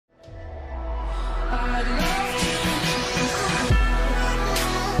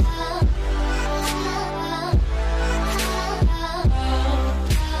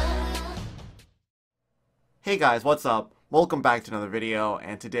Hey guys, what's up? Welcome back to another video,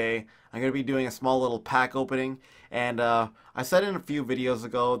 and today I'm going to be doing a small little pack opening. And I said in a few videos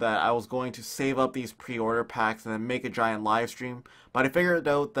ago that I was going to save up these pre-order packs and then make a giant live stream, but I figured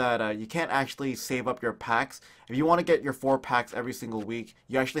out that you can't actually save up your packs. If you want to get your 4 packs every single week,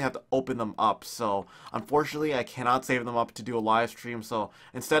 you actually have to open them up. So unfortunately I cannot save them up to do a live stream, so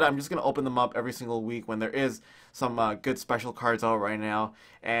instead I'm just going to open them up every single week when there is some good special cards out right now.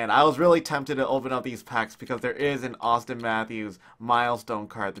 And I was really tempted to open up these packs because there is an Auston Matthews milestone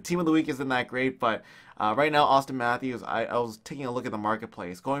card. The team of the week isn't that great, but right now Auston Matthews, I was taking a look at the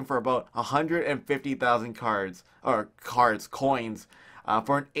marketplace, going for about 150,000 coins for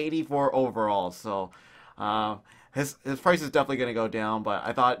an 84 overall. So his price is definitely going to go down, but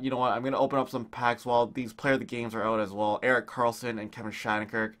I thought, you know what, I'm going to open up some packs while these player of the games are out as well. Erik Karlsson and Kevin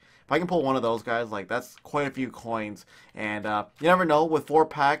Shattenkirk. If I can pull one of those guys, like, that's quite a few coins. And you never know, with 4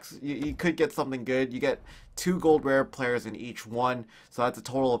 packs, you could get something good. You get 2 gold rare players in each one, so that's a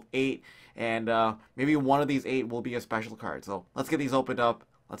total of 8. And maybe one of these 8 will be a special card. So let's get these opened up.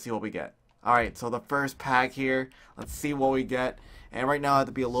 Let's see what we get. Alright, so the first pack here, let's see what we get. And right now I have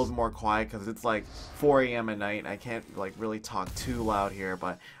to be a little bit more quiet because it's like 4 a.m. at night. I can't like really talk too loud here.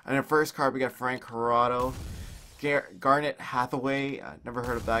 But in the first card we got Frank Corrado, Garnet Hathaway, never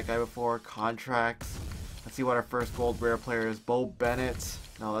heard of that guy before. Contracts. Let's see what our first gold rare player is. Bo Bennett.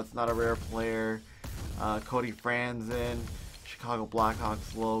 No, that's not a rare player. Cody Franzen. Chicago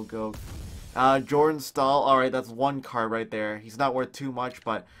Blackhawks logo. Jordan Staal. Alright, that's 1 card right there. He's not worth too much,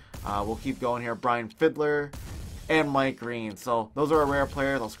 but we'll keep going here. Brian Fiddler and Mike Green. So those are our rare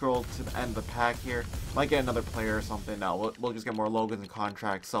players. I'll scroll to the end of the pack here. Might get another player or something. No, we'll just get more logos and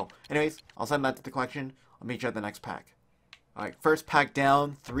contracts. So anyways, I'll send that to the collection. I'll meet you at the next pack. Alright, first pack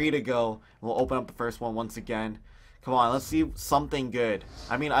down, 3 to go. We'll open up the first one once again. Come on, let's see something good.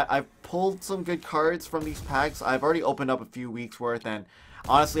 I mean, I've pulled some good cards from these packs. I've already opened up a few weeks worth, and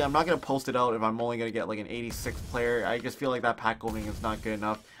honestly, I'm not going to post it out if I'm only going to get like an 86 player. I just feel like that pack opening is not good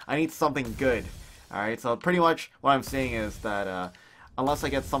enough. I need something good. Alright, so pretty much what I'm saying is that unless I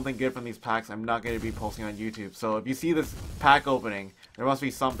get something good from these packs, I'm not going to be posting on YouTube. So if you see this pack opening, there must be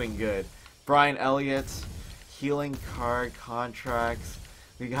something good. Brian Elliott, healing card, contracts.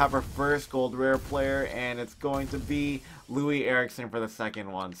 We have our first gold rare player, and it's going to be Louis Eriksson for the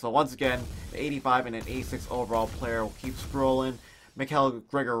second one. So once again, an 85 and an 86 overall player. We'll keep scrolling. Mikhail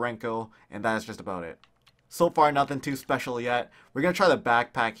Grigorenko, and that's just about it. So far, nothing too special yet. We're going to try the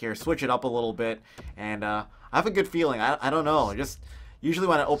backpack here, switch it up a little bit, and I have a good feeling. I don't know, just usually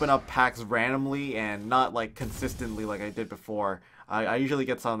when I open up packs randomly and not like consistently like I did before, I usually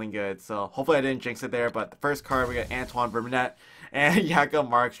get something good. So hopefully I didn't jinx it there. But the first card we got Antoine Vermette and Jakob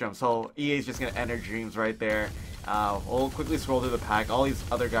Markstrom. So EA's just gonna end our dreams right there. We'll quickly scroll through the pack. All these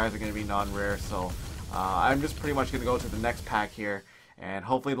other guys are gonna be non-rare. So I'm just pretty much gonna go to the next pack here, and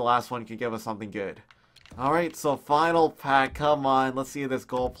hopefully the last one can give us something good. Alright, so final pack. Come on, let's see if this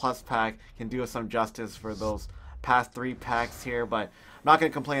gold plus pack can do us some justice for those past 3 packs here. But I'm not gonna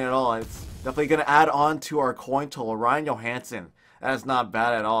complain at all. It's definitely gonna add on to our coin total. Ryan Johansson. That is not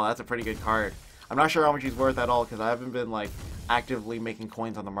bad at all. That's a pretty good card. I'm not sure how much he's worth at all because I haven't been like actively making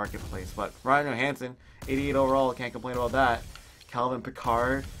coins on the marketplace. But Ryan Johansson, 88 overall, can't complain about that. Calvin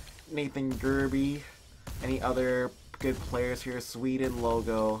Picard, Nathan Gerby, any other good players here? Sweden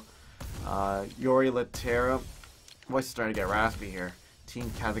logo, Yori Latera. Voice is starting to get raspy here.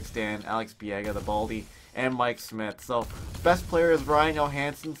 Team Kazakhstan, Alex Biega, the Baldy, and Mike Smith. So best player is Ryan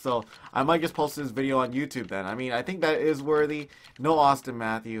Johansson, so I might just post this video on YouTube then. I mean, I think that is worthy. No Auston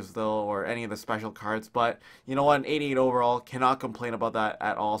Matthews though, or any of the special cards, but you know what, an 88 overall, cannot complain about that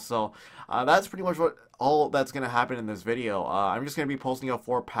at all. So that's pretty much all that's going to happen in this video. I'm just going to be posting out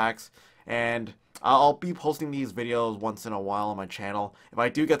 4 packs, and I'll be posting these videos once in a while on my channel. If I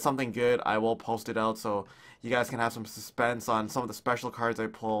do get something good, I will post it out so you guys can have some suspense on some of the special cards I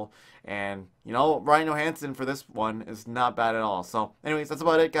pull. And, you know, Ryan Johansson for this one is not bad at all. So, anyways, that's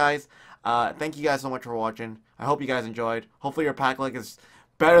about it, guys. Thank you guys so much for watching. I hope you guys enjoyed. Hopefully your pack luck is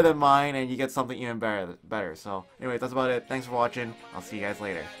better than mine and you get something even better. So, anyways, that's about it. Thanks for watching. I'll see you guys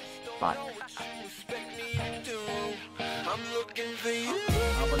later. Bye.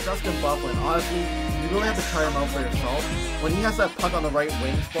 But Dustin Bufflin, honestly, you really have to try him out for yourself. When he has that puck on the right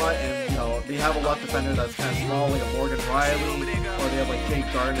wing spot, and you know they have a left defender that's kind of small, like a Morgan Riley, or they have like Jake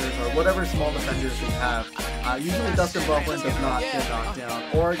Gardner's, or whatever small defenders they have. Usually Dustin Bufflin does not get knocked down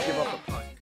or give up a puck.